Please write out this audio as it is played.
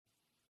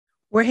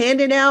We're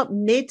handing out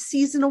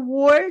mid-season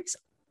awards.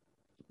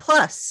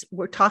 Plus,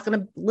 we're talking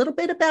a little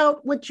bit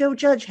about what Joe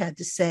Judge had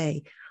to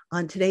say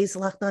on today's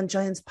Locked On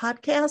Giants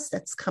podcast.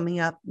 That's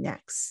coming up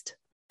next.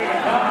 You are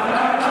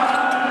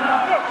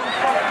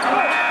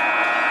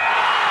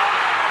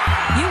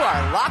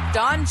Locked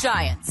On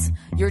Giants,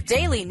 your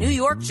daily New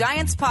York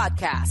Giants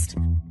podcast.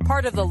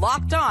 Part of the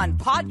Locked On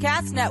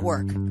Podcast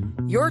Network,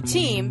 your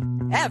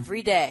team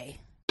every day.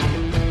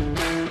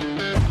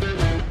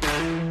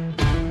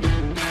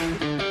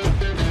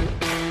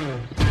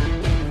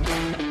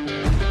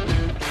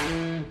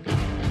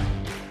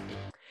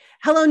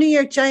 Hello, New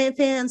York Giant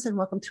fans, and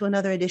welcome to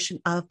another edition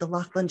of the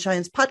Locked On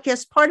Giants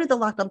podcast, part of the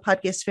Locked On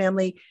Podcast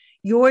family,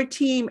 your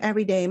team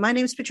every day. My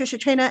name is Patricia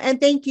Traina, and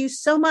thank you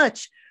so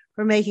much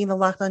for making the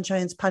Locked On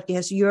Giants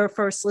podcast your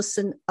first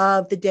listen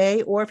of the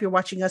day, or if you're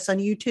watching us on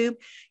YouTube,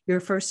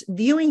 your first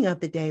viewing of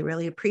the day.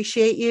 Really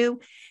appreciate you.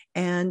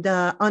 And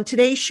on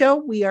today's show,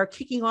 we are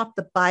kicking off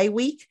the bye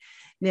week.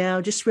 Now,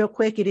 just real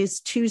quick, it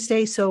is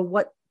Tuesday, so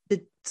what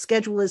the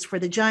schedule is for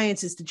the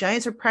Giants is the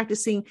Giants are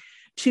practicing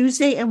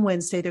Tuesday and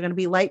Wednesday. They're going to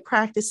be light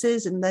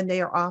practices, and then they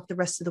are off the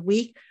rest of the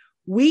week.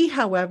 We,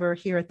 however,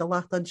 here at the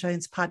Locked On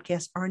Giants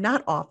podcast are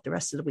not off the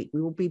rest of the week.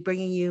 We will be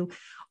bringing you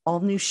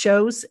all new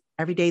shows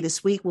every day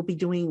this week. We'll be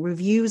doing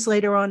reviews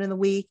later on in the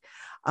week.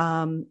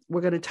 We're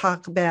going to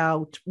talk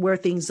about where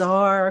things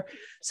are.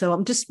 So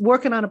I'm just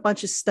working on a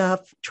bunch of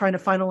stuff, trying to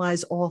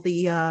finalize all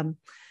the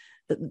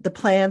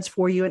plans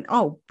for you. And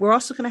we're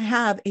also going to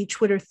have a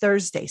Twitter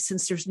Thursday.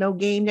 Since there's no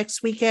game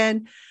next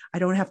weekend, I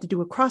don't have to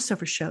do a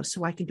crossover show,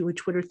 so I can do a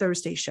Twitter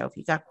Thursday show. If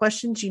you got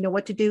questions, you know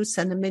what to do.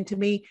 Send them in to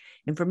me.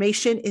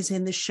 Information is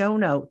in the show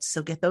notes,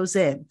 so get those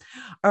in.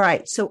 All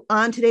right, so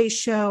on today's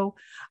show,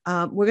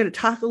 we're going to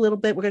talk a little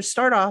bit. We're going to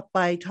start off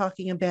by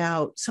talking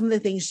about some of the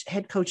things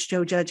head coach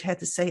Joe Judge had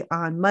to say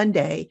on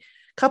Monday.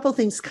 A couple of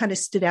things kind of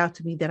stood out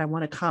to me that I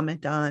want to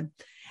comment on.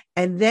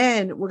 And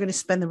then we're going to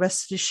spend the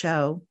rest of the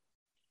show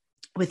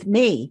with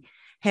me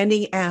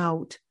handing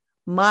out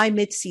my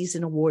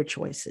midseason award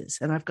choices.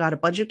 And I've got a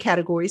bunch of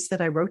categories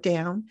that I wrote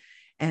down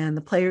and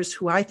the players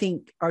who I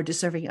think are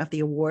deserving of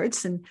the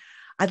awards. And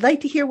I'd like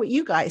to hear what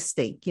you guys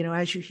think,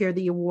 as you hear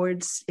the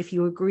awards, if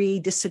you agree,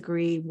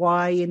 disagree,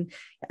 why. And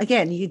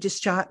again, you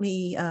just jot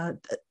me a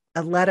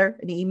letter,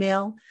 an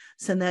email,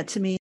 send that to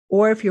me.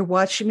 Or if you're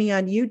watching me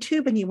on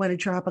YouTube and you want to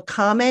drop a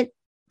comment,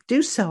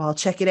 do so. I'll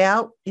check it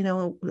out,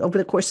 over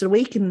the course of the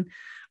week and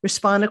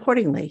respond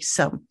accordingly.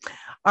 So,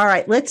 all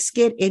right, let's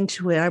get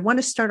into it. I want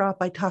to start off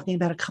by talking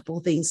about a couple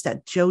of things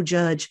that Joe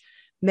Judge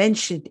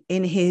mentioned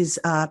in his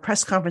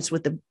press conference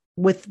with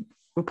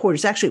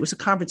reporters. Actually, it was a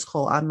conference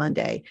call on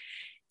Monday.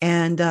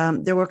 And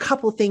there were a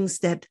couple of things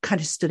that kind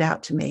of stood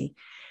out to me.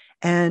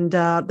 And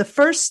the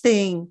first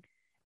thing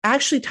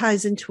actually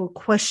ties into a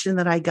question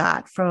that I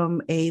got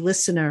from a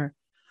listener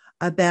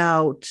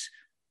about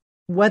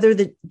whether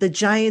the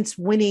Giants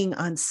winning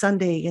on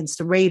Sunday against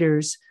the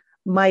Raiders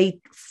might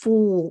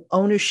fool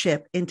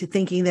ownership into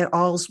thinking that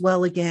all's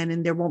well again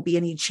and there won't be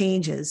any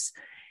changes.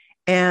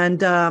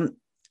 And I'm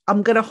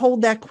going to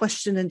hold that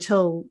question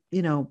until,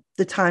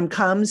 the time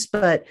comes.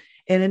 But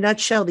in a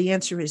nutshell, the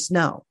answer is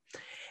no.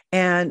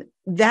 And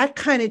that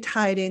kind of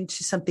tied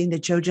into something that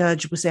Joe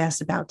Judge was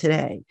asked about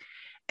today.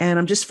 And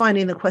I'm just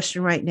finding the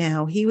question right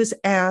now. He was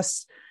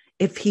asked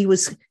if he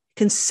was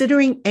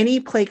considering any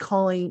play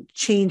calling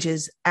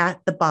changes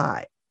at the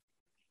bye.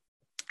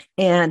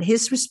 And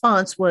his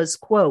response was,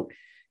 quote,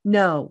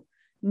 no,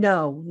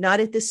 not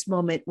at this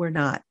moment. We're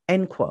not,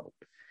 end quote.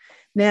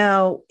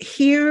 Now,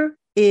 here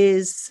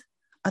is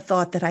a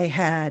thought that I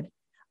had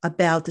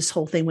about this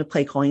whole thing with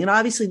play calling. And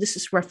obviously this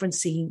is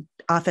referencing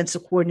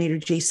offensive coordinator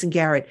Jason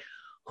Garrett,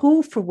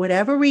 who for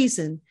whatever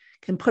reason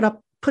can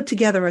put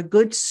together a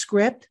good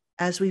script,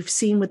 as we've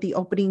seen with the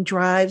opening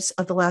drives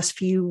of the last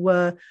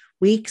few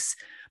weeks.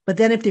 But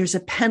then if there's a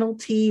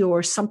penalty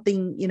or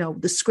something,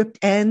 the script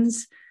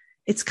ends,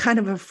 it's kind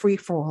of a free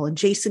for all. And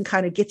Jason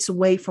kind of gets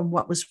away from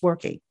what was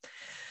working.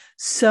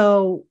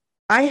 So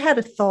I had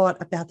a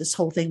thought about this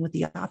whole thing with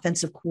the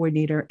offensive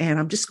coordinator, and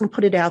I'm just going to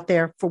put it out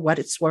there for what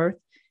it's worth.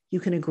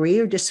 You can agree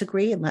or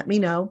disagree and let me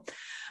know.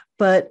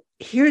 But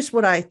here's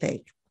what I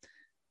think.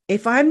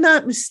 If I'm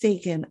not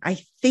mistaken, I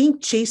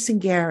think Jason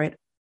Garrett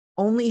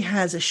only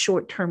has a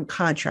short-term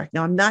contract.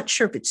 Now, I'm not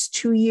sure if it's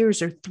 2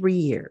 years or 3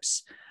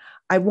 years.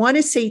 I want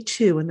to say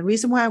 2. And the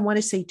reason why I want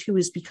to say 2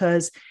 is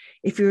because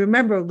if you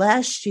remember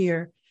last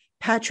year,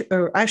 in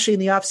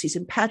the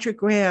offseason, Patrick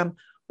Graham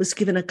was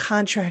given a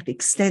contract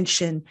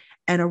extension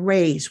and a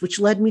raise, which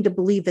led me to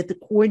believe that the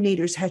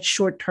coordinators had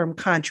short-term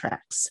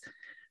contracts.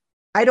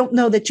 I don't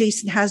know that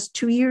Jason has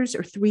 2 years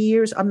or 3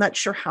 years. I'm not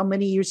sure how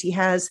many years he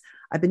has.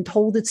 I've been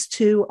told it's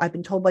 2. I've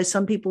been told by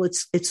some people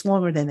it's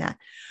longer than that.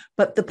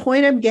 But the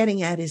point I'm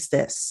getting at is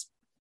this.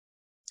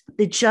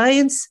 The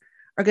Giants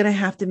are going to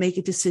have to make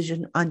a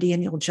decision on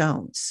Daniel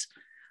Jones.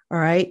 All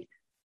right.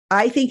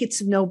 I think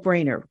it's a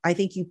no-brainer. I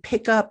think you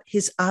pick up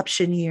his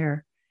option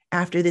year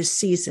after this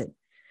season.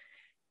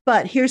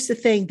 But here's the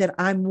thing that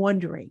I'm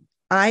wondering.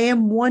 I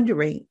am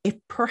wondering if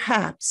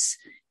perhaps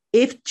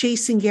if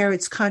Jason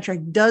Garrett's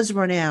contract does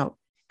run out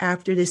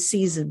after this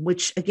season,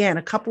 which again,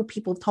 a couple of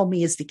people told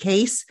me is the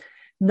case,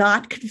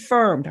 not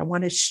confirmed. I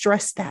want to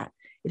stress that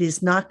it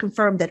is not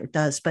confirmed that it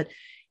does. But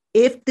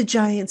if the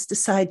Giants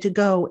decide to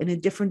go in a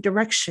different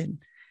direction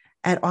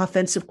at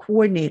offensive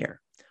coordinator,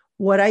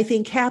 what I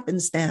think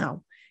happens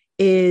now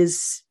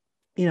is,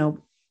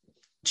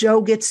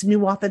 Joe gets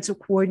new offensive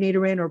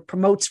coordinator in or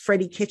promotes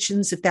Freddie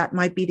Kitchens, if that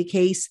might be the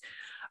case,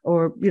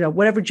 or,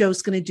 whatever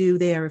Joe's going to do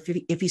there,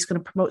 if he's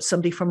going to promote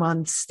somebody from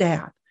on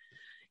staff.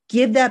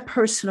 Give that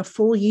person a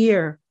full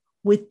year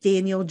with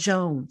Daniel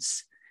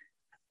Jones,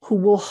 who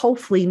will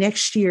hopefully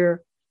next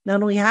year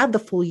not only have the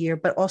full year,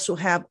 but also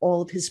have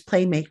all of his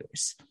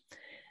playmakers.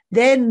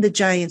 Then the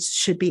Giants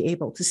should be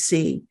able to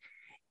see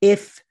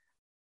if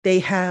they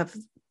have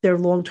their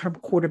long-term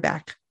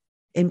quarterback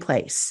in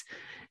place.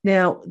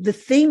 Now, the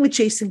thing with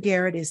Jason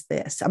Garrett is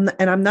this,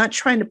 I'm not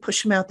trying to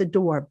push him out the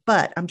door,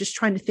 but I'm just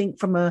trying to think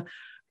from a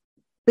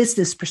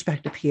business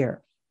perspective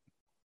here.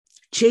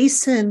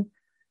 Jason,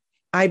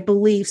 I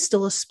believe,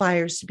 still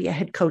aspires to be a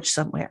head coach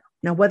somewhere.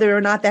 Now, whether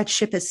or not that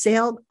ship has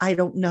sailed, I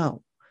don't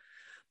know.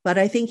 But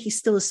I think he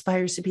still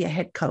aspires to be a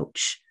head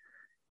coach.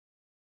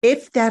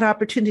 If that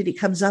opportunity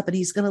comes up and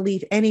he's going to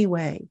leave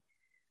anyway,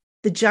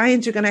 the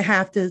Giants are going to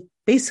have to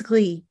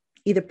basically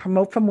either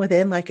promote from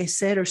within, like I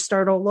said, or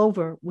start all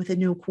over with a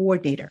new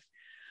coordinator.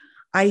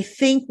 I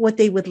think what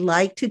they would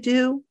like to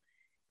do,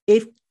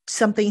 if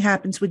something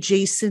happens with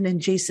Jason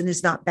and Jason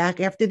is not back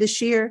after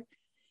this year,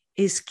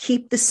 is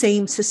keep the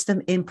same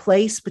system in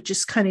place, but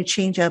just kind of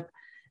change up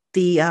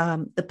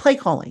the play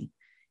calling,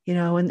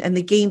 and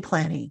the game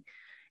planning.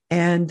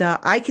 And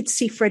I could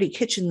see Freddie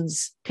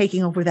Kitchens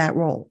taking over that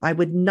role. I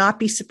would not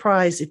be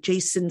surprised if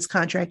Jason's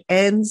contract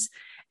ends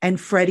and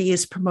Freddie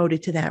is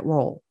promoted to that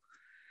role.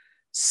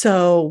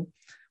 So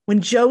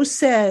when Joe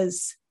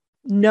says,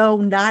 no,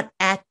 not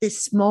at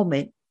this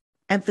moment,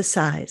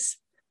 emphasis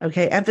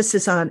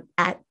on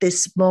at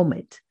this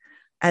moment,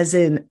 as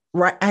in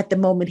right at the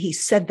moment he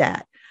said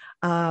that.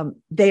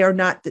 They are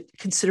not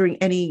considering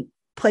any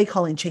play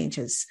calling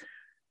changes.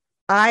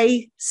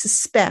 I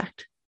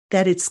suspect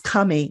that it's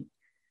coming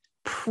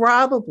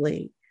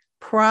probably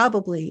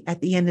at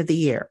the end of the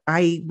year.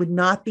 I would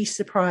not be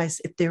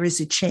surprised if there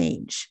is a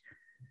change.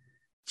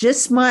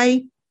 Just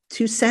my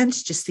 2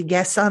 cents, just a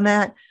guess on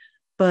that.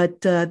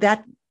 But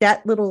that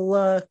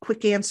little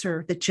quick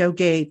answer that Joe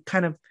gave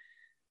kind of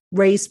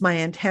raised my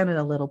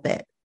antenna a little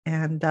bit.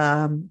 And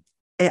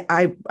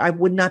I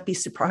would not be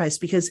surprised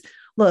because,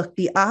 look,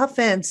 the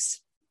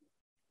offense,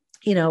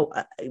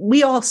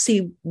 we all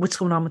see what's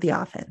going on with the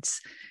offense.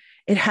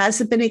 It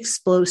hasn't been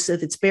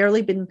explosive. It's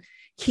barely been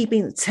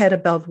keeping its head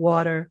above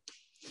water.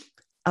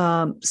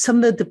 Some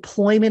of the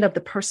deployment of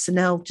the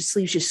personnel just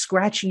leaves you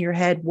scratching your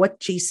head what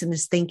Jason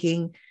is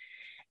thinking.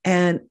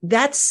 And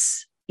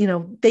that's,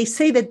 they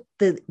say that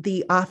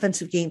the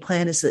offensive game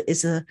plan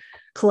is a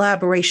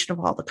collaboration of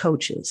all the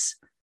coaches.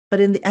 But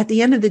at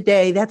the end of the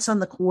day, that's on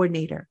the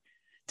coordinator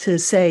to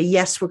say,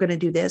 yes, we're going to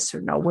do this,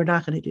 or no, we're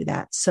not going to do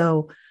that.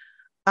 So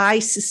I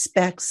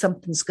suspect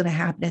something's going to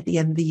happen at the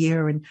end of the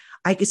year. And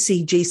I could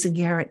see Jason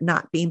Garrett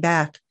not being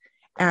back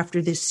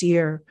after this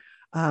year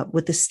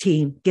with this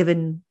team,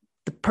 given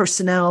the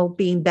personnel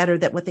being better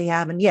than what they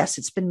have. And yes,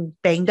 it's been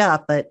banged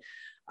up, but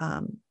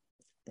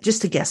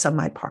just a guess on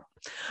my part.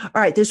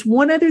 All right. There's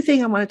one other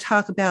thing I want to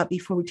talk about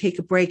before we take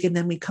a break, and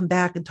then we come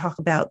back and talk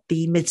about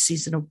the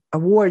midseason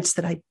awards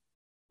that I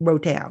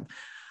wrote down.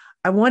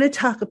 I want to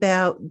talk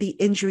about the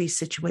injury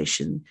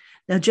situation.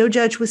 Now, Joe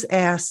Judge was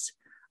asked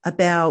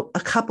about a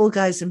couple of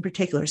guys in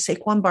particular,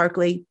 Saquon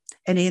Barkley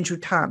and Andrew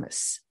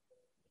Thomas.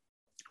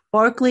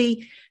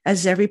 Barkley,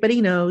 as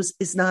everybody knows,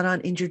 is not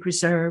on injured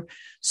reserve,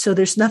 so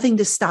there's nothing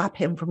to stop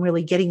him from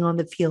really getting on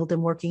the field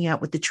and working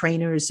out with the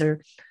trainers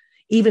or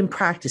even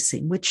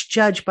practicing, which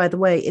Judge, by the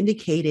way,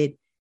 indicated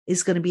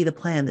is going to be the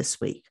plan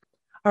this week.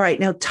 All right,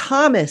 now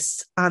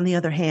Thomas, on the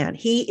other hand,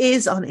 he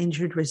is on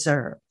injured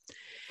reserve.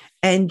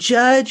 And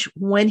Judge,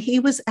 when he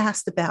was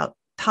asked about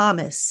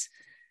Thomas,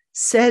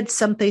 said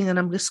something, and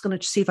I'm just going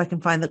to see if I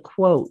can find the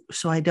quote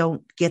so I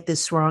don't get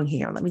this wrong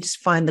here. Let me just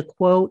find the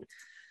quote.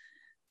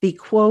 The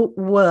quote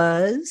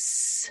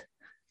was,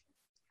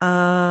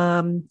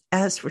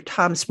 as for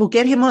Thomas, we'll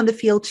get him on the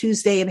field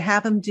Tuesday and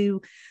have him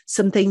do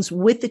some things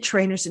with the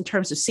trainers in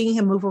terms of seeing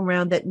him move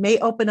around that may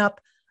open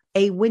up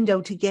a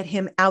window to get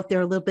him out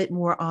there a little bit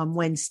more on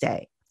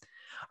Wednesday.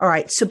 All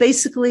right. So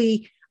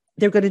basically,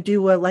 they're going to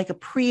do a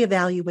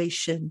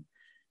pre-evaluation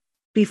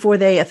before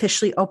they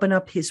officially open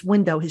up his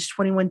window, his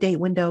 21-day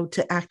window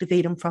to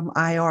activate him from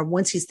IR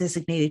once he's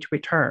designated to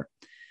return.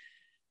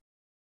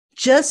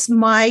 Just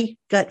my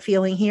gut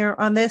feeling here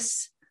on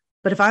this,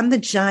 but if I'm the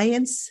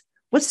Giants,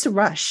 what's the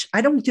rush?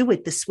 I don't do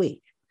it this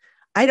week.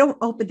 I don't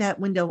open that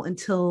window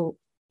until,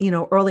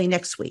 early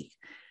next week,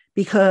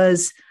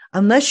 because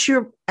unless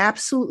you're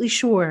absolutely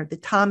sure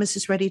that Thomas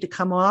is ready to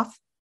come off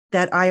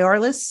that IR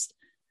list,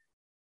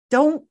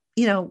 don't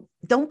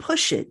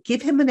push it.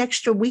 Give him an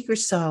extra week or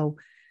so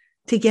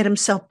to get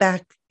himself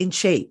back in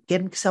shape,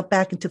 get himself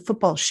back into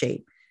football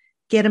shape,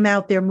 get him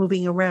out there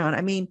moving around.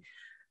 I mean,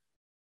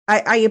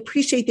 I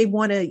appreciate they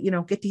want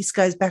to, get these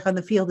guys back on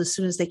the field as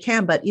soon as they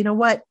can. But you know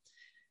what?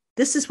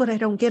 This is what I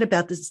don't get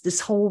about this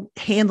whole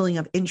handling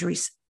of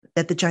injuries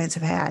that the Giants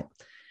have had.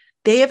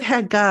 They have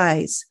had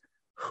guys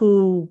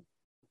who,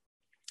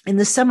 in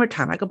the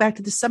summertime, I go back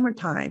to the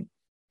summertime,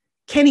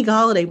 Kenny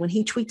Golladay, when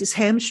he tweaked his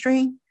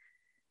hamstring,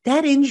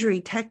 that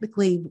injury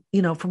technically,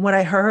 from what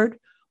I heard,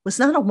 was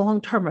not a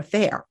long-term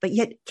affair. But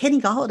yet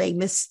Kenny Golladay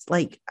missed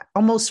like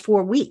almost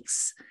 4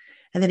 weeks.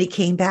 And then he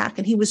came back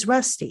and he was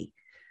rusty.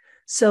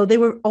 So they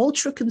were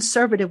ultra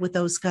conservative with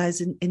those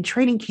guys in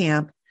training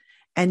camp.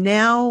 And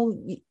now,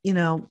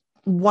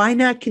 why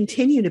not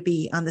continue to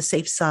be on the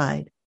safe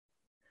side?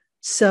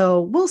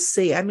 So we'll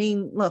see. I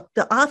mean, look,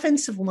 the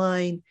offensive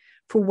line,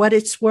 for what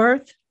it's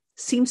worth,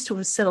 seems to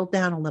have settled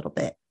down a little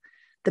bit.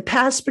 The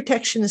pass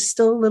protection is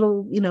still a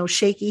little,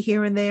 shaky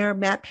here and there.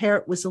 Matt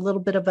Parrott was a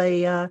little bit of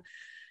a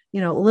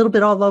little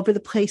bit all over the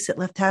place at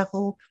left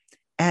tackle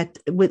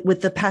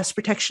with the pass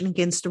protection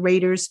against the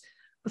Raiders.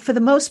 But for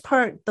the most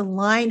part, the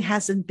line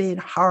hasn't been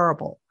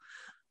horrible.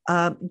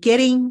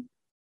 Getting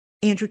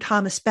Andrew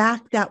Thomas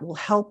back, that will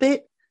help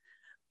it.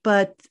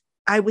 But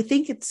I would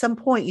think at some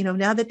point,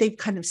 now that they've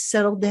kind of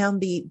settled down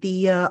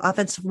the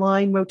offensive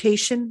line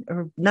rotation,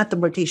 or not the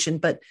rotation,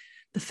 but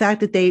the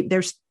fact that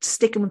they're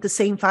sticking with the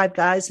same 5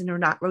 guys and they're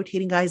not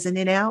rotating guys in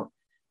and out,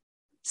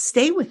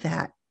 stay with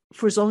that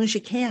for as long as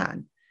you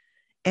can.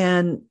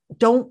 And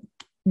don't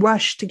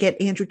rush to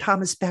get Andrew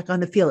Thomas back on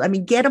the field. I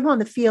mean, get him on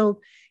the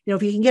field.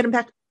 If you can get him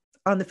back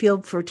on the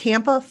field for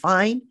Tampa,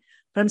 fine.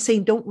 But I'm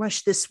saying don't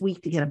rush this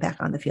week to get him back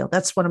on the field.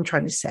 That's what I'm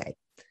trying to say.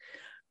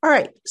 All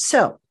right.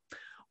 So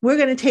we're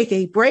going to take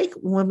a break.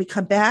 When we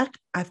come back,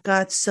 I've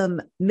got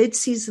some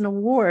midseason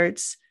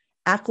awards,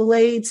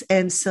 accolades,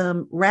 and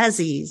some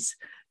Razzies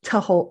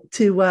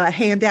to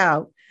hand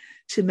out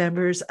to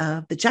members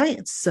of the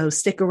Giants. So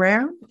stick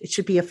around. It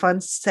should be a fun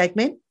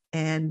segment,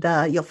 and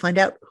you'll find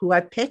out who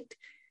I picked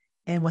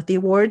and what the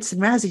awards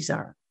and Razzies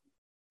are.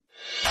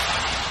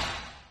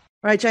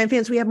 All right, Giant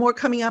fans, we have more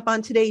coming up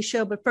on today's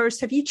show. But first,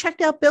 have you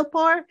checked out Built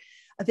Bar?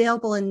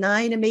 Available in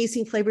 9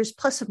 amazing flavors,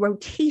 plus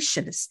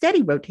a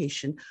steady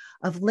rotation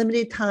of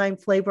limited time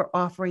flavor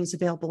offerings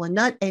available in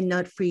nut and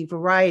nut-free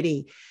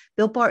variety.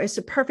 Built Bar is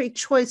the perfect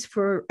choice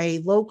for a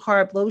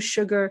low-carb,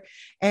 low-sugar,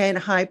 and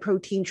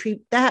high-protein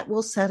treat that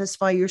will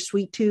satisfy your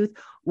sweet tooth.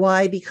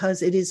 Why?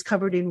 Because it is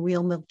covered in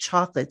real milk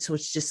chocolate, so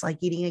it's just like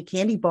eating a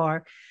candy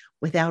bar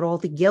without all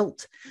the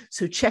guilt.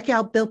 So check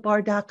out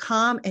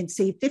BuiltBar.com and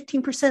save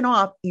 15%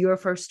 off your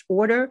first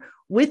order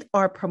with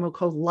our promo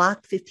code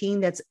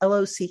LOCK15. That's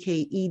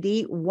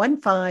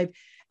LOCKED15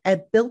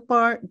 at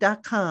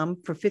BuiltBar.com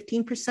for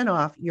 15%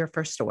 off your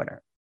first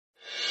order.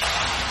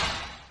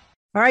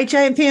 All right,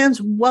 Giant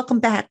fans, welcome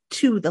back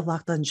to the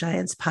Locked On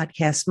Giants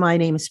podcast. My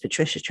name is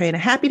Patricia Traina.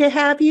 Happy to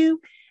have you.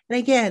 And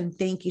again,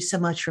 thank you so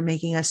much for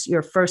making us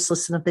your first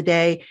listen of the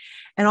day.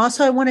 And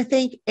also, I want to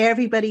thank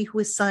everybody who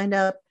has signed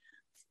up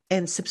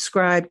and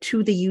subscribe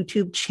to the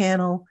YouTube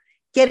channel.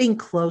 Getting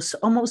close,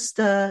 almost,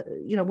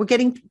 we're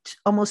getting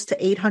almost to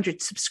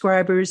 800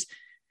 subscribers.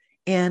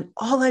 And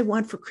all I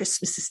want for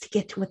Christmas is to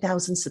get to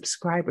 1,000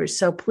 subscribers.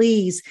 So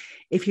please,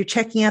 if you're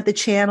checking out the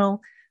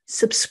channel,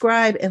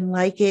 subscribe and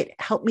like it.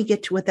 Help me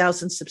get to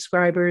 1,000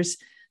 subscribers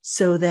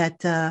so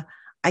that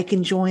I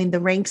can join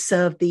the ranks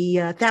of the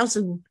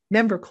 1,000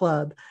 member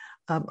club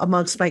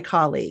amongst my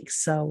colleagues.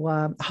 So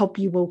I hope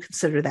you will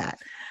consider that.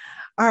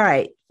 All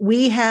right,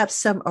 we have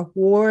some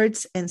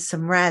awards and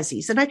some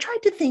Razzies, and I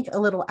tried to think a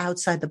little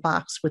outside the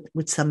box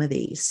with some of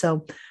these.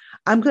 So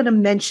I'm going to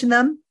mention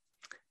them.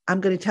 I'm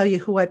going to tell you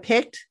who I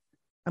picked.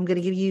 I'm going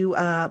to give you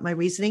my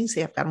reasonings.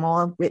 See, I've got them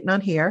all written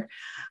on here.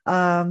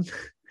 And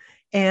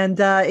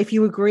if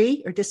you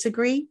agree or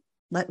disagree,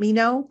 let me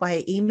know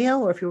via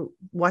email, or if you're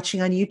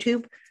watching on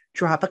YouTube,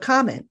 drop a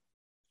comment.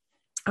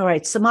 All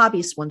right, some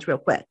obvious ones real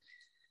quick.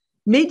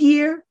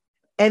 Mid-year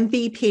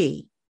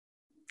MVP.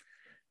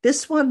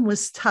 This one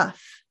was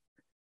tough.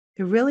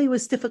 It really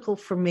was difficult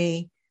for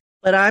me,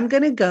 but I'm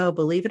going to go,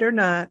 believe it or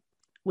not,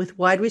 with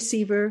wide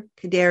receiver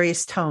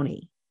Kadarius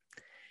Toney.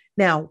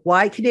 Now,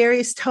 why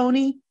Kadarius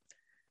Toney?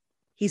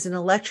 He's an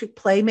electric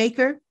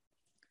playmaker,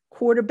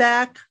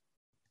 quarterback,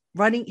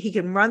 running. He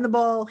can run the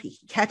ball. He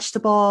can catch the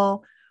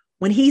ball.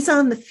 When he's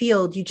on the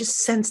field, you just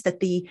sense that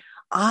the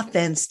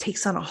offense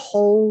takes on a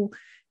whole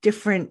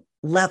different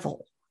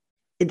level.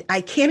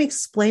 I can't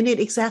explain it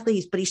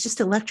exactly, but he's just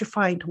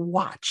electrifying to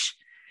watch.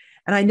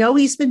 And I know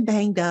he's been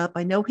banged up.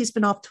 I know he's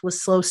been off to a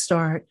slow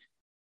start,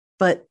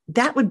 but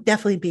that would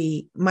definitely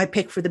be my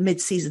pick for the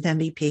midseason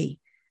MVP.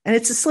 And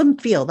it's a slim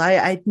field, I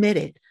admit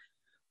it.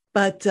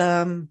 But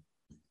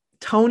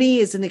Toney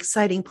is an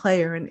exciting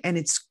player, and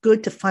it's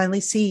good to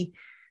finally see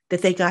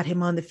that they got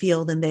him on the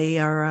field and they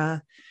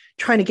are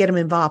trying to get him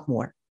involved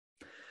more.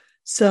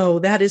 So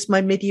that is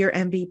my mid-year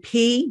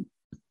MVP.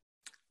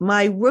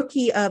 My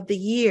rookie of the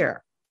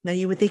year. Now,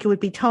 you would think it would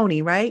be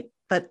Toney, right?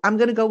 But I'm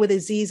going to go with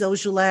Azeez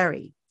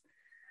Ojulari.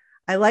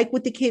 I like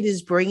what the kid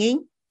is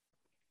bringing.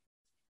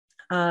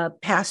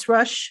 Pass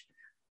rush.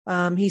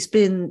 He's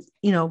been,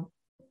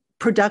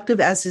 productive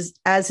as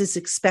is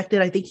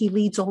expected. I think he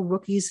leads all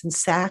rookies in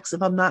sacks,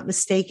 if I'm not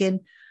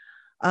mistaken.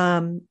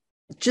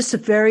 Just a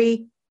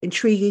very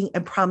intriguing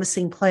and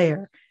promising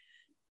player.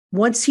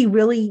 Once he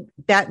really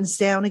battens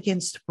down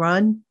against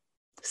run,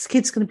 this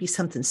kid's going to be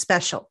something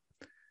special.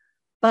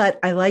 But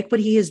I like what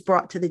he has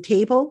brought to the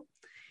table.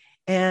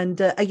 And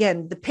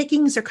again, the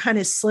pickings are kind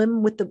of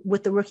slim with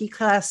the rookie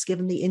class,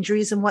 given the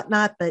injuries and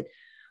whatnot. But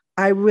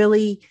I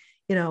really,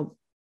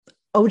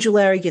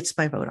 Ojulari gets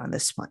my vote on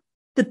this one.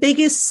 The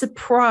biggest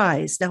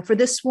surprise. Now, for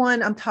this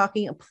one, I'm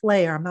talking a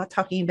player. I'm not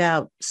talking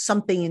about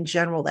something in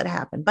general that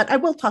happened, but I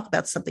will talk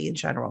about something in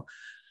general.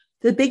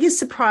 The biggest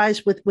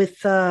surprise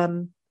with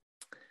on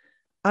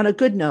a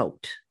good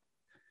note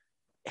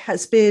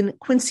has been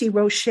Quincy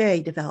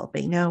Roche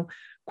developing. Now,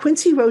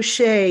 Quincy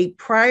Roche,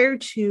 prior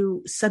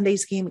to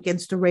Sunday's game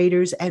against the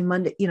Raiders and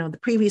Monday, the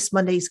previous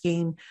Monday's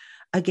game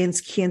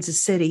against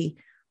Kansas City,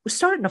 was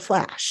starting to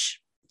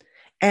flash.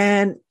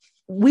 And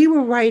we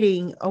were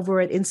writing over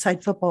at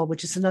Inside Football,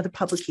 which is another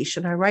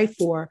publication I write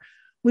for.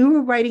 We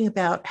were writing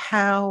about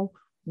how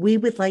we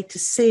would like to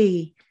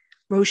see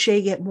Roche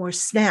get more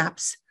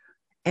snaps.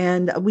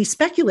 And we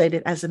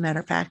speculated, as a matter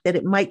of fact, that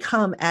it might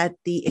come at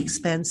the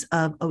expense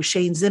of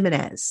Oshane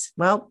Ximines.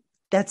 Well,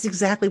 that's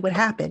exactly what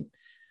happened.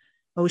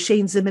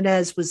 Oshane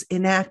Ximines was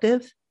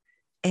inactive,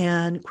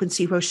 and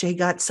Quincy Roche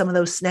got some of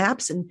those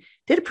snaps and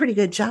did a pretty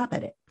good job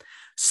at it.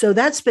 So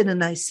that's been a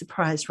nice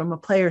surprise from a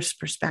player's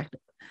perspective.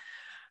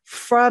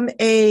 From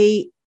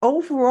a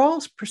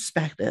overall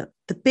perspective,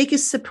 the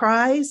biggest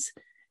surprise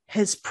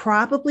has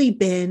probably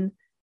been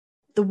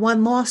the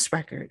 1-loss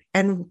record.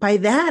 And by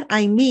that,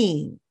 I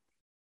mean,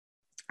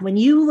 when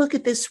you look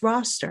at this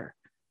roster,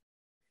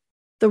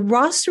 the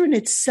roster in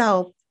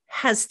itself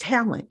has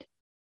talent,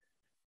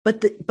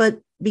 but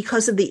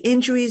because of the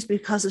injuries,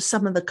 because of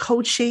some of the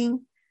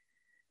coaching,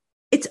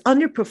 it's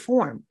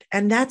underperformed.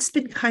 And that's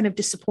been kind of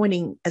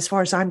disappointing as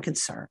far as I'm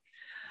concerned.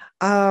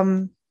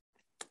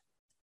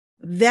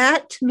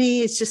 That to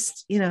me is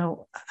just,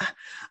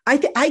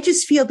 I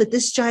just feel that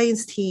this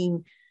Giants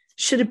team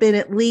should have been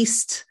at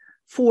least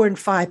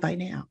 4-5 by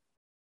now.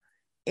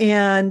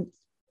 And,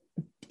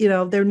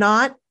 they're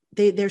not.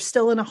 They're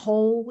still in a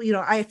hole.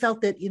 I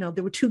felt that,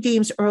 there were 2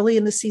 games early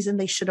in the season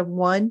they should have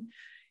won,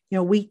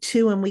 week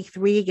 2 and week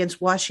 3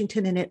 against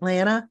Washington and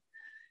Atlanta.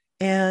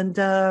 And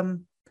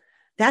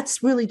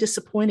that's really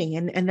disappointing.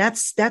 And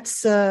that's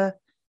a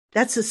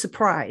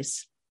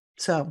surprise.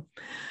 So,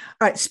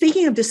 all right.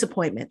 Speaking of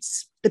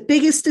disappointments, the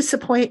biggest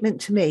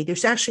disappointment to me,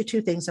 there's actually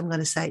 2 things I'm going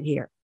to cite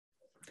here.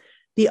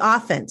 The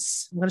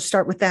offense. I'm going to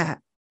start with that.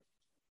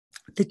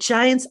 The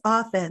Giants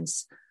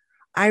offense,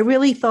 I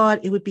really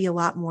thought it would be a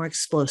lot more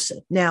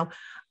explosive. Now,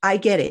 I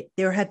get it.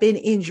 There have been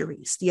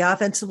injuries. The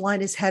offensive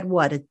line has had,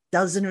 a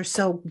dozen or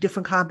so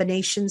different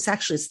combinations.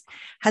 Actually, it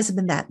hasn't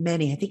been that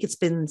many. I think it's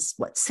been,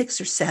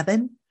 6 or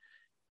 7?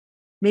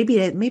 Maybe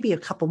a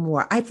couple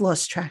more. I've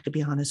lost track, to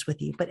be honest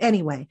with you. But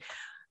anyway,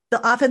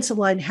 the offensive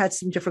line had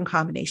some different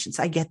combinations.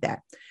 I get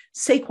that.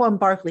 Saquon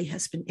Barkley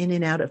has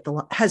been out of the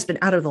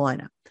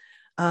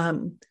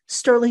lineup.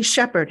 Sterling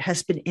Shepard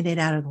has been in and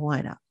out of the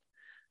lineup.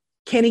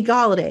 Kenny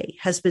Golladay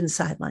has been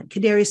sidelined.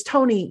 Kadarius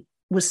Toney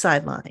was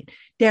sidelined.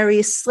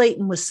 Darius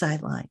Slayton was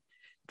sidelined.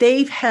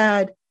 They've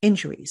had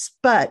injuries,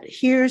 but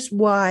here's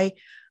why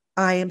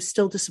I am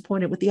still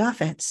disappointed with the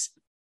offense.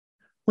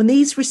 When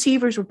these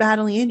receivers were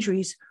battling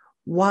injuries,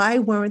 why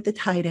weren't the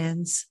tight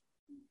ends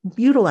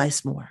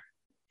utilized more?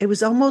 It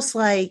was almost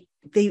like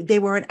they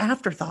were an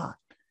afterthought.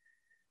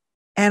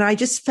 And I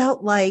just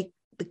felt like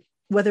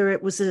whether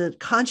it was a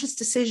conscious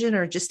decision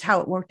or just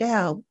how it worked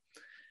out,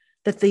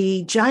 that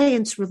the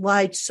Giants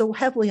relied so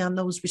heavily on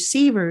those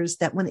receivers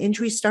that when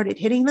injuries started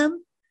hitting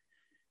them,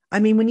 I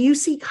mean, when you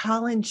see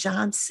Colin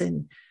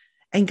Johnson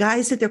and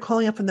guys that they're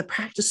calling up from the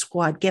practice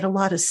squad get a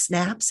lot of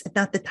snaps and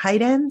not the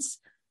tight ends,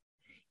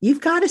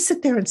 you've got to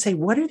sit there and say,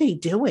 what are they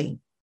doing?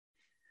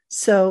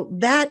 So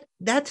that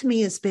to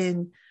me has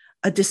been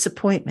a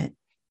disappointment.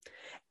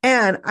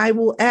 And I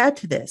will add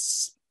to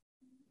this,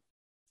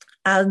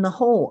 on the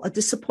whole, a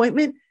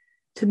disappointment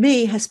to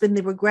me has been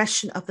the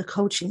regression of the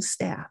coaching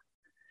staff.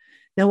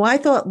 Now, I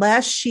thought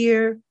last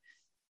year,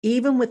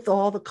 even with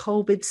all the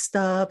COVID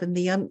stuff and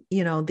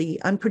the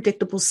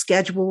unpredictable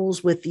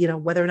schedules with,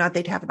 whether or not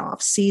they'd have an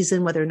off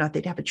season, whether or not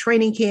they'd have a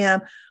training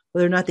camp,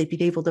 whether or not they'd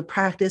be able to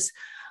practice,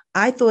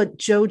 I thought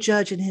Joe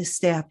Judge and his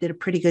staff did a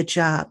pretty good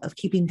job of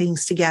keeping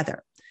things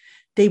together.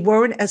 They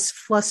weren't as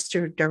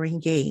flustered during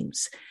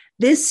games.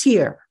 This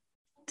year,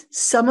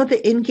 some of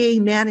the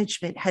in-game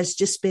management has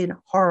just been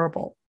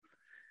horrible.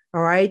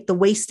 All right. The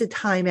wasted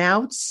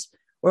timeouts,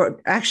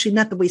 or actually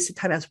not the wasted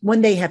timeouts,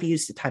 when they have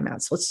used the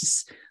timeouts. Let's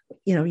just,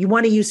 you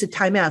want to use the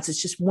timeouts.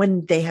 It's just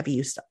when they have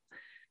used them.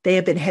 They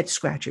have been head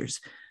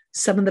scratchers.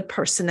 Some of the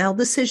personnel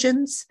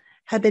decisions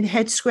have been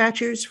head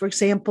scratchers. For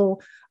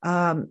example,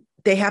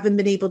 they haven't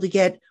been able to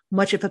get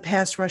much of a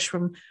pass rush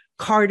from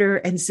Carter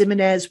and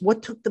Ximines.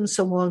 What took them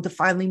so long to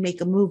finally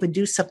make a move and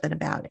do something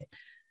about it?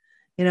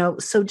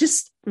 So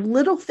just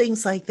little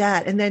things like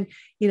that. And then,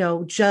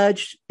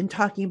 Judge, in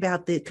talking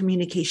about the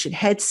communication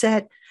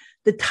headset,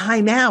 The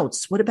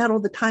timeouts. What about all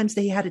the times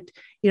they had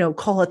to,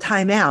 call a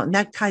timeout? And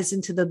that ties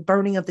into the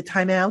burning of the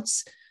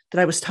timeouts that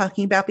I was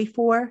talking about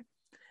before.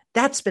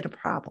 That's been a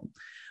problem.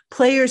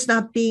 Players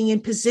not being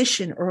in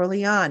position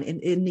early on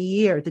in the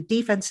year, the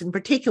defense in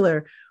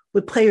particular,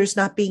 with players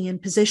not being in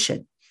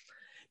position.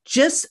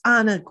 Just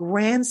on a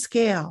grand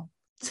scale,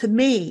 to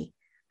me,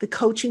 the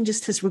coaching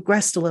just has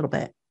regressed a little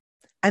bit.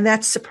 And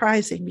that's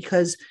surprising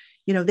because,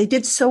 they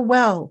did so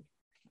well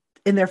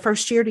in their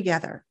first year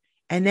together.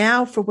 And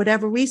now, for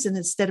whatever reason,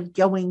 instead of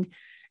going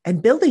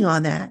and building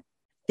on that,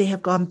 they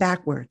have gone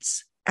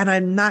backwards. And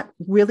I'm not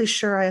really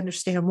sure I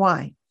understand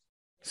why.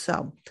 So,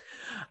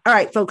 all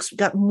right, folks, we've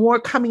got more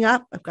coming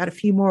up. I've got a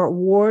few more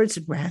awards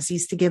and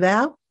Razzies to give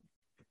out.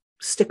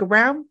 Stick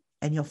around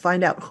and you'll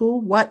find out who,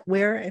 what,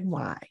 where, and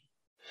why.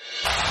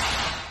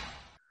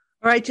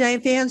 All right,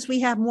 Giant fans,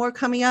 we have more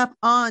coming up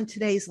on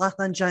today's Locked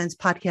On Giants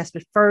podcast.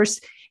 But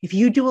first, if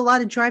you do a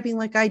lot of driving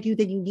like I do,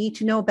 then you need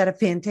to know about a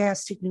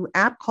fantastic new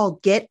app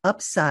called Get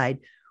Upside.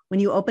 When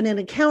you open an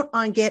account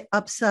on Get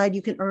Upside,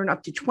 you can earn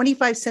up to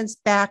 25 cents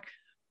back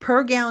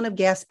per gallon of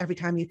gas every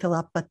time you fill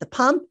up at the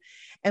pump.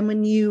 And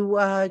when you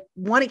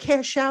want to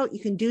cash out, you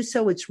can do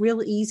so. It's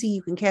real easy.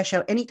 You can cash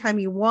out anytime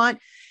you want,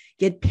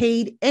 get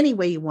paid any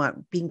way you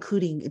want,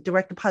 including a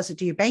direct deposit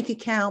to your bank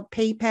account,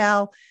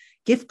 PayPal,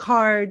 gift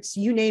cards,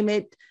 you name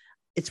it,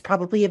 it's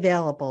probably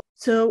available.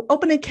 So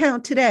open an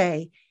account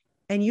today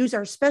and use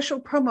our special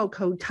promo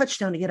code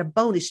Touchdown to get a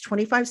bonus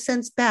 25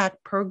 cents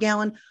back per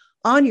gallon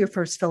on your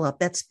first fill up.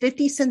 That's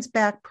 50 cents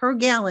back per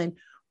gallon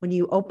when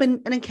you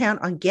open an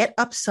account on Get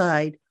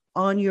Upside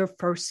on your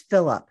first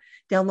fill up.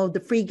 Download the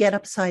free Get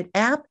Upside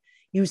app,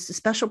 use the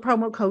special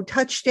promo code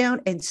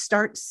Touchdown, and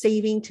start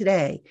saving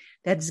today.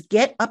 That's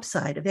Get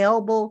Upside,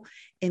 available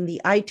in the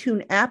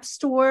iTunes App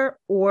Store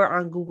or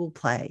on Google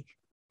Play.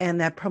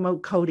 And that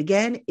promo code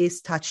again is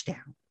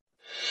Touchdown.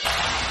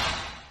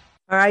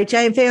 All right,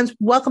 Giant fans,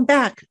 welcome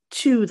back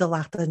to the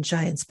Locked On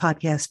Giants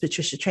podcast.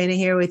 Patricia Traina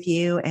here with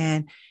you.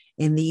 And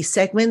in these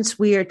segments,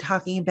 we are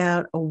talking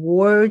about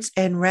awards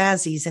and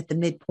Razzies at the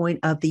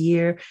midpoint of the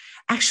year.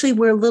 Actually,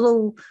 we're a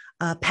little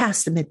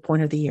past the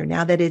midpoint of the year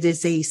now that it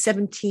is a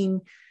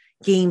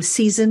 17-game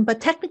season, but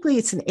technically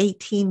it's an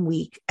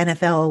 18-week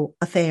NFL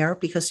affair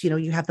because,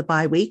 you have the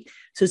bye week.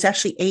 So it's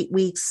actually 8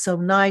 weeks. So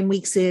 9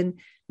 weeks in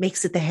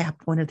makes it the half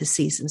point of the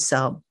season.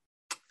 So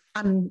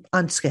I'm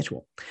on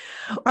schedule.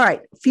 All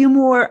right. A few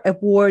more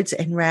awards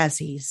and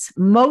Razzies.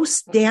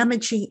 Most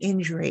damaging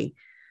injury.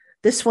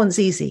 This one's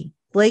easy.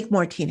 Blake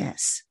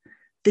Martinez.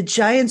 The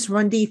Giants'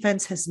 run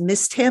defense has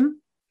missed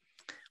him.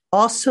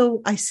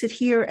 Also, I sit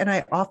here and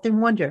I often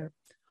wonder,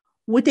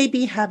 would they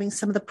be having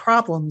some of the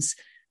problems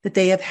that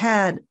they have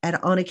had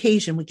on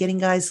occasion with getting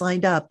guys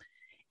lined up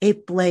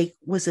if Blake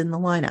was in the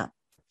lineup?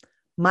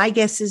 My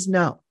guess is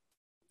no.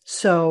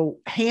 So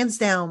hands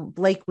down,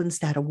 Blake wins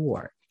that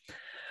award.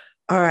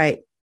 All right.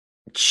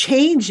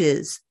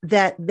 Changes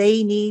that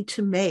they need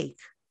to make.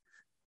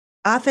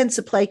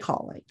 Offensive play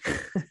calling.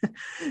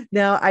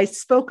 Now, I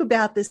spoke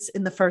about this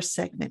in the first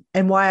segment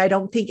and why I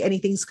don't think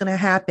anything's going to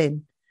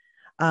happen.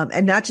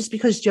 And not just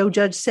because Joe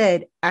Judge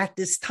said at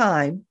this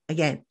time,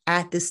 again,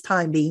 at this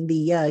time being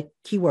the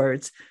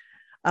keywords,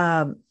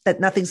 that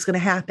nothing's going to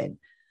happen.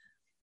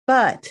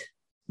 But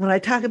when I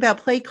talk about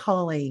play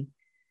calling,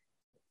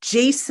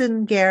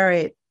 Jason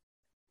Garrett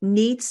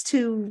needs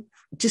to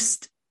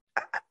just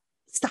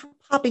stop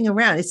popping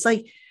around. It's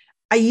like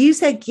I use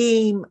that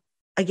game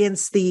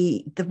against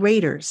the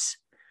Raiders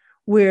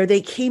where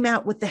they came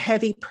out with the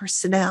heavy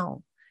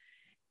personnel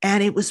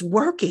and it was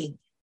working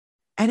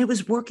and it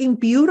was working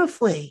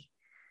beautifully.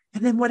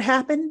 And then what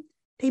happened?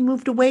 They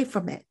moved away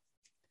from it,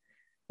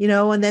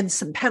 and then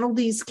some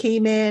penalties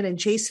came in and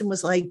Jason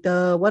was like,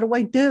 what do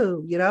I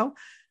do?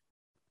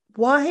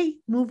 Why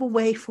move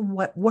away from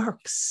what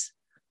works?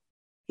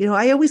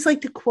 I always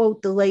like to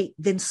quote the late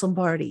Vince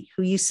Lombardi,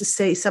 who used to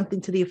say something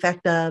to the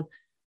effect of,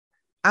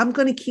 I'm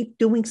going to keep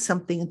doing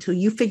something until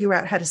you figure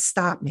out how to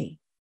stop me.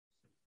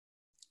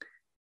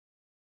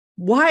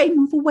 Why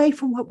move away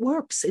from what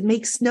works? It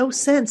makes no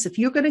sense. If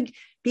you're going to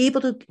be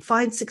able to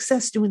find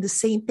success doing the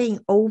same thing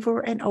over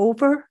and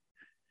over,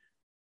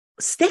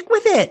 stick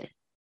with it,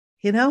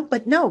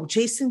 But no,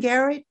 Jason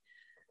Garrett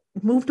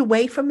moved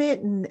away from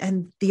it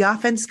and the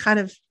offense kind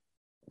of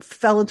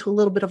fell into a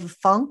little bit of a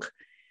funk.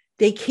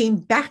 They came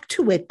back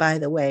to it, by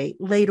the way,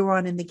 later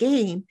on in the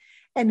game.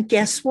 And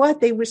guess what?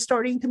 They were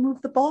starting to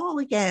move the ball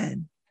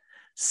again.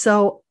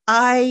 So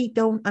I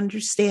don't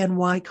understand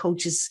why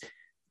coaches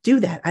do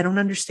that. I don't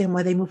understand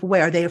why they move away.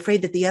 Are they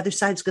afraid that the other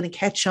side's going to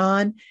catch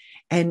on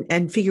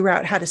and figure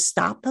out how to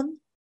stop them?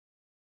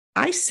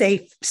 I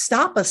say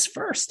stop us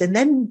first, and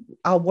then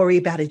I'll worry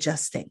about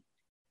adjusting.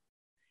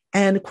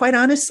 And quite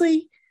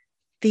honestly,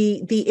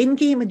 the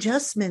in-game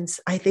adjustments,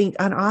 I think,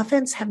 on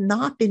offense have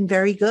not been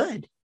very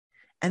good.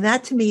 And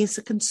that to me is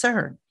a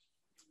concern.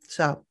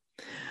 So,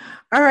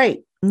 all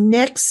right,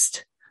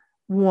 next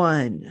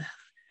one,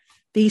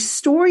 the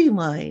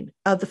storyline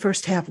of the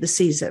first half of the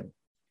season.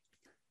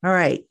 All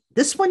right,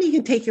 this one you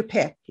can take your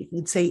pick. You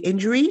can say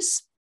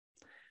injuries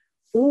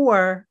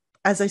or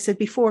as I said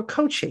before,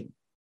 coaching.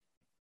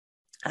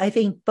 I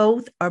think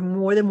both are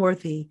more than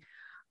worthy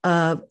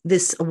of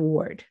this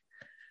award.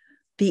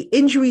 The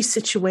injury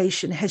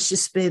situation has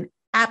just been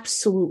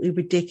absolutely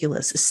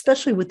ridiculous,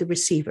 especially with the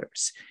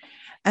receivers.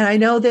 And I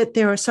know that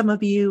there are some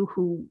of you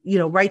who,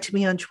 write to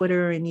me on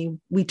Twitter and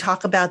we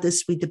talk about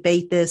this, we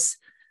debate this.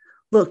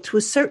 Look, to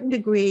a certain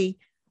degree,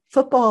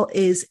 football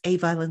is a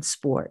violent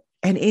sport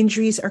and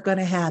injuries are going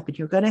to happen.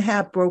 You're going to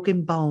have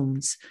broken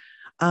bones.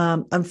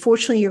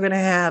 Unfortunately, you're going to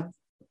have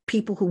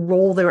people who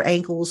roll their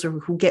ankles or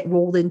who get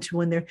rolled into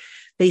when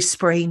they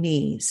sprain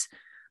knees.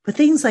 But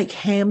things like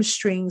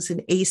hamstrings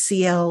and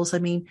ACLs, I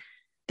mean,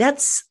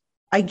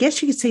 I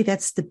guess you could say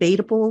that's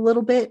debatable a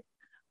little bit.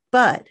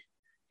 But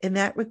in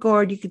that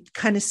regard, you could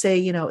kind of say,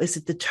 is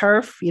it the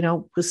turf?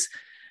 Because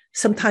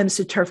sometimes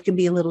the turf can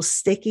be a little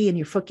sticky and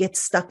your foot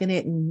gets stuck in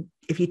it. And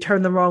if you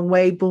turn the wrong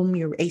way, boom,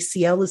 your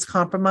ACL is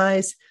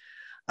compromised.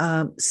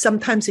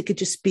 Sometimes it could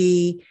just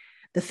be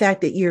the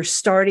fact that you're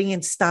starting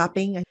and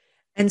stopping.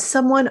 And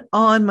someone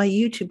on my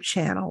YouTube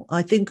channel,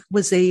 I think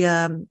was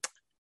a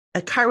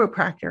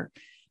chiropractor,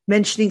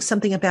 mentioning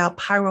something about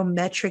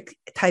pyrometric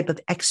type of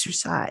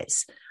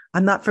exercise.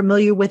 I'm not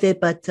familiar with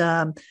it, but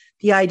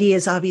the idea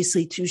is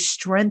obviously to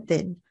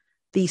strengthen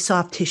the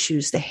soft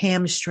tissues, the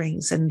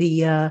hamstrings and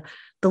the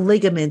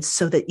ligaments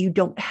so that you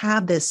don't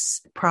have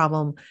this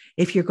problem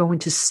if you're going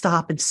to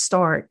stop and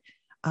start,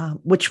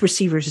 which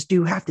receivers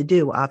do have to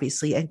do,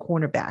 obviously, and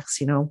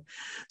cornerbacks,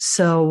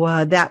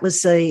 So that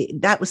was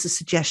a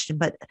suggestion.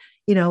 But,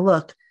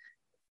 look,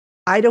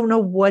 I don't know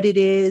what it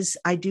is.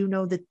 I do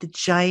know that the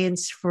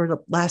Giants for the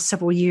last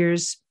several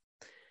years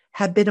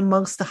have been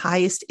amongst the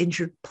highest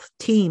injured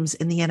teams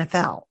in the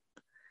NFL.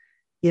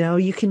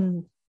 You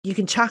can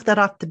chalk that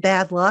off to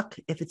bad luck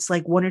if it's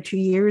like 1 or 2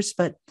 years,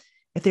 but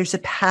if there's a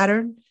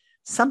pattern,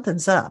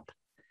 something's up.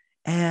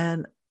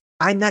 And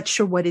I'm not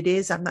sure what it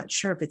is. I'm not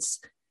sure if it's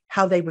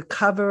how they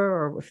recover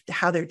or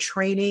how they're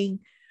training.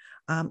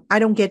 I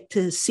don't get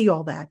to see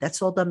all that.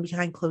 That's all done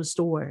behind closed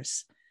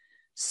doors.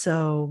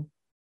 So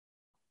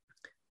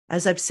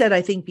as I've said,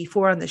 I think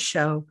before on the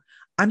show,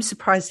 I'm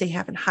surprised they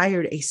haven't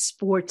hired a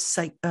sports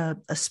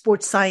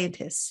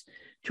scientist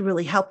to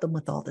really help them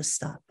with all this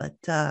stuff. But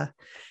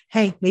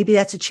hey, maybe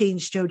that's a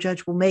change Joe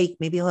Judge will make.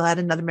 Maybe he'll add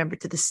another member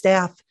to the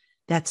staff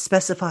that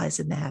specifies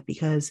in that,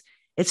 because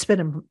it's been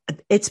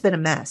a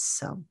mess.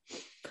 So,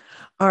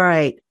 all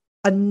right,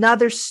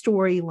 another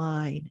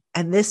storyline,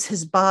 and this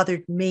has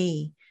bothered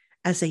me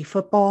as a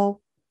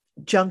football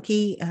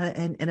junkie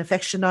and an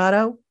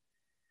aficionado.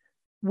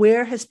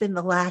 Where has been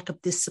the lack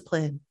of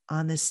discipline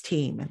on this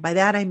team? And by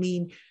that, I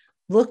mean,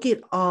 look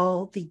at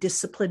all the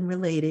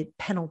discipline-related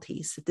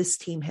penalties that this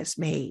team has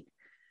made,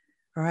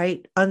 all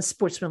right?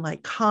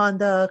 Unsportsmanlike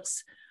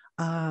conducts,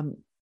 I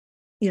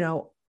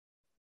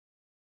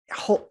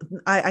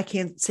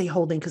can't say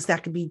holding because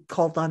that can be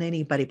called on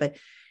anybody, but,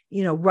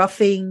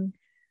 roughing,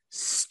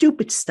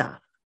 stupid stuff,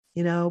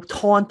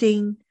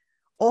 taunting,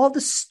 all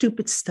the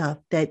stupid stuff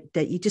that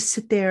you just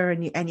sit there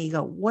and you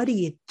go, what are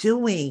you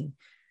doing?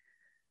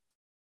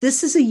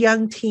 This is a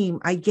young team.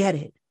 I get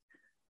it.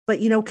 But,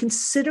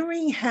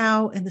 considering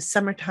how in the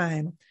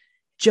summertime,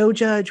 Joe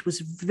Judge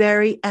was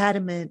very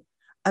adamant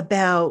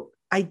about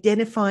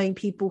identifying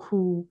people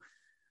who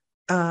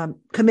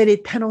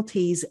committed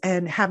penalties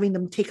and having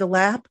them take a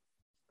lap,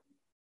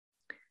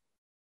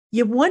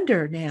 you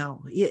wonder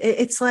now.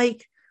 It's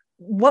like,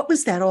 what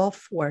was that all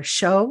for?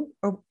 Show?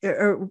 Or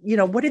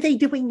what are they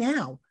doing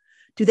now?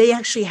 Do they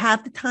actually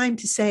have the time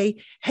to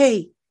say,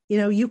 hey,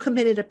 you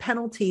committed a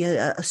penalty,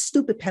 a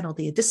stupid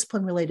penalty, a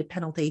discipline-related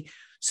penalty,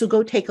 so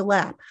go take a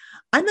lap?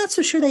 I'm not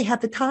so sure they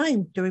have the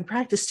time during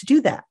practice to do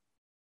that.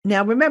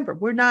 Now, remember,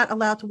 we're not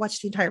allowed to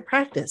watch the entire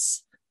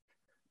practice,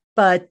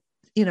 but,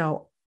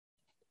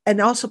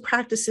 and also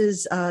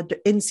practices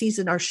in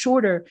season are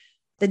shorter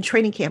than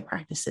training camp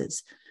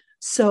practices.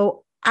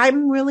 So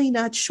I'm really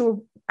not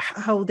sure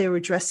how they're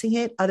addressing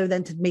it other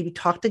than to maybe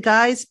talk to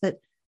guys. But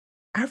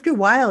after a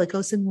while, it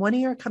goes in one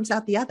ear, it comes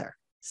out the other.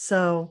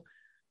 So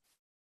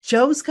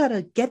Joe's got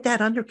to get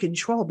that under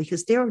control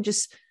because there are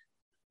just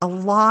a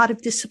lot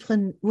of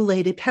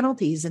discipline-related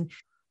penalties. And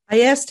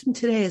I asked him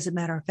today, as a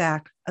matter of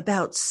fact,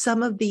 about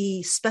some of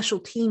the special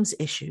teams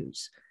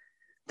issues.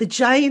 The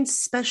Giants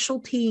special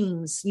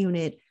teams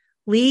unit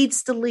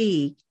leads the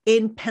league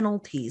in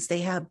penalties. They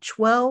have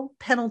 12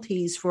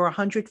 penalties for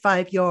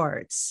 105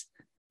 yards.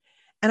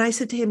 And I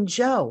said to him,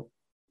 Joe,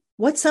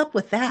 what's up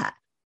with that?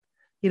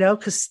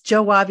 Because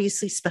Joe,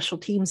 obviously, special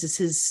teams is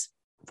his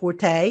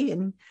forte.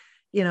 And,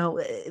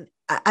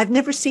 I've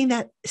never seen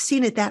it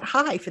that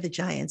high for the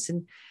Giants.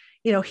 And,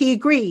 he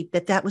agreed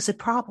that was a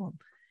problem.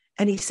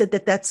 And he said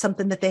that that's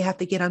something that they have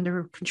to get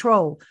under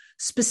control,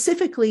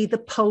 specifically the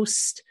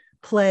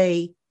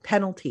post-play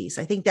penalties.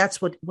 I think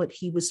that's what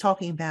he was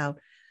talking about.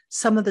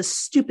 Some of the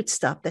stupid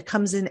stuff that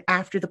comes in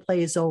after the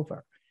play is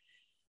over.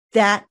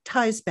 That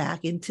ties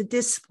back into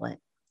discipline.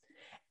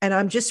 And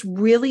I'm just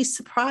really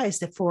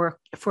surprised that for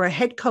a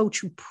head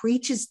coach who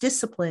preaches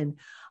discipline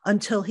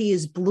until he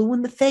is blue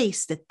in the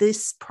face that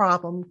this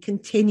problem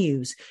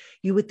continues.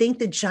 You would think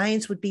the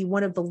Giants would be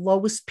one of the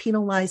lowest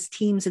penalized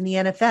teams in the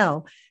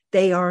NFL.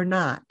 They are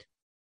not.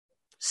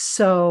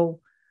 So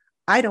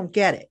I don't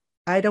get it.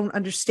 I don't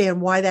understand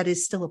why that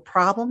is still a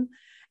problem.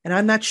 And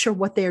I'm not sure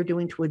what they are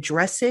doing to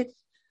address it.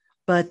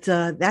 But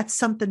that's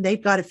something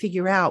they've got to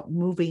figure out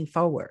moving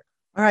forward.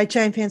 All right,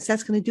 Giant fans,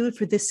 that's going to do it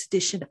for this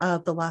edition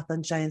of the Locked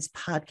On Giants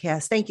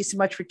podcast. Thank you so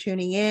much for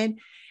tuning in.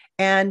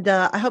 And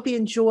I hope you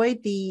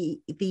enjoyed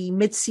the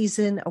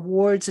mid-season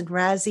awards and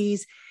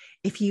Razzies.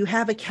 If you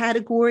have a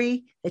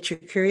category that you're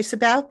curious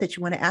about, that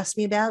you want to ask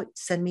me about,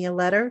 send me a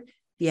letter.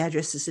 The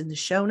address is in the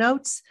show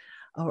notes,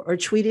 or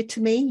tweet it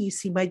to me. You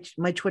see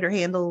my Twitter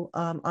handle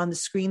on the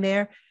screen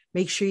there.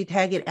 Make sure you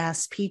tag it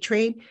Ask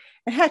P-Train.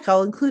 And heck,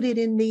 I'll include it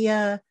in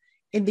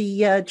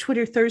the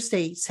Twitter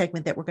Thursday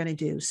segment that we're going to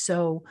do.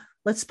 So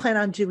let's plan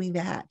on doing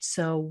that.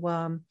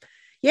 So,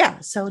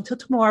 so until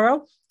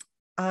tomorrow,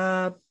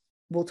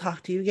 we'll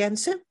talk to you again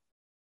soon.